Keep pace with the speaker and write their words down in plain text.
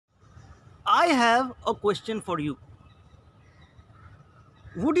I have a question for you.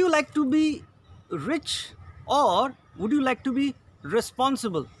 Would you like to be rich or would you like to be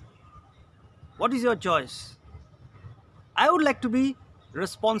responsible? What is your choice? I would like to be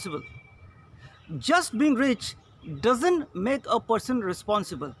responsible. Just being rich doesn't make a person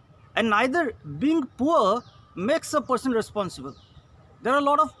responsible, and neither being poor makes a person responsible. There are a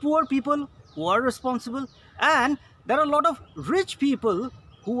lot of poor people who are responsible, and there are a lot of rich people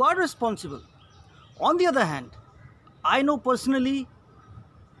who are responsible. On the other hand, I know personally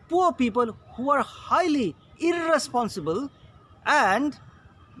poor people who are highly irresponsible, and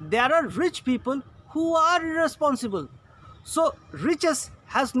there are rich people who are irresponsible. So riches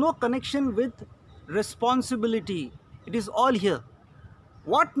has no connection with responsibility. It is all here.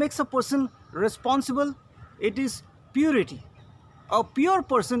 What makes a person responsible? It is purity. A pure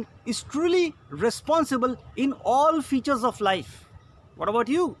person is truly responsible in all features of life. What about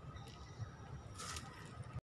you?